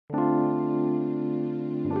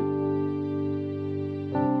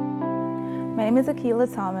My name is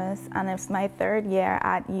Akila Thomas, and it's my third year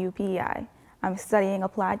at UPEI. I'm studying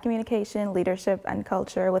Applied Communication, Leadership, and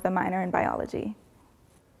Culture with a minor in biology.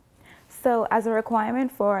 So as a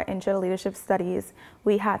requirement for Intro to Leadership Studies,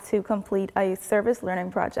 we had to complete a service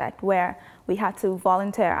learning project where we had to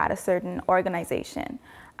volunteer at a certain organization.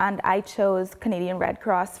 And I chose Canadian Red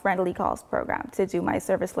Cross Friendly Calls program to do my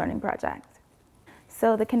service learning project.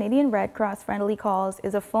 So the Canadian Red Cross Friendly Calls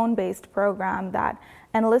is a phone-based program that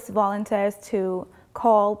enlists volunteers to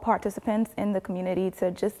call participants in the community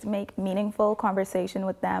to just make meaningful conversation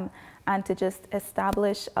with them and to just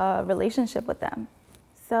establish a relationship with them.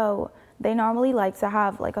 So they normally like to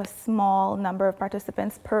have like a small number of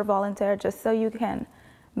participants per volunteer just so you can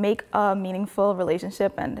make a meaningful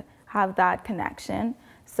relationship and have that connection.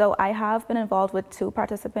 So I have been involved with 2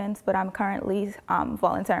 participants, but I'm currently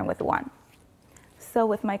volunteering with 1. So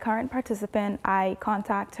with my current participant, I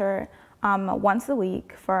contact her once a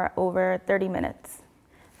week for over 30 minutes.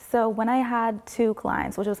 So when I had 2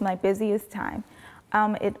 clients, which was my busiest time,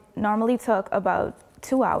 it normally took about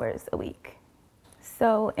 2 hours a week.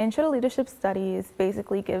 So Intro to Leadership Studies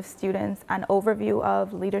basically gives students an overview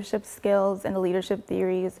of leadership skills and leadership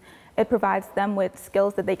theories. It provides them with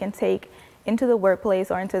skills that they can take into the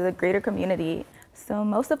workplace or into the greater community. So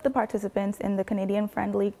most of the participants in the Canadian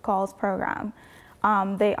Friendly Calls program,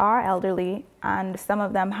 they are elderly, and some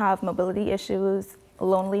of them have mobility issues,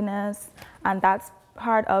 loneliness, and that's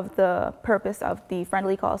part of the purpose of the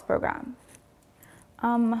Friendly Calls program.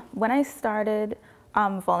 When I started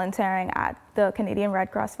volunteering at the Canadian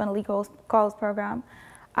Red Cross Friendly Calls program,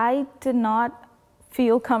 I did not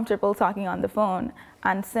feel comfortable talking on the phone.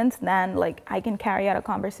 And since then, like, I can carry out a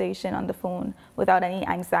conversation on the phone without any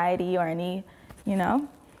anxiety or any,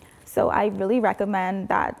 So I really recommend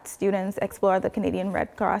that students explore the Canadian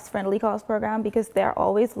Red Cross Friendly Calls program because they're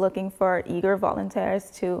always looking for eager volunteers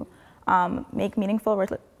to make meaningful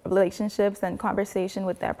relationships and conversation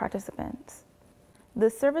with their participants. The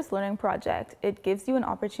service learning project, it gives you an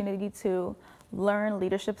opportunity to learn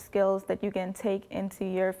leadership skills that you can take into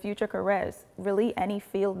your future careers, really any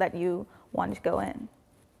field that you want to go in.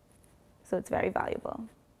 So it's very valuable.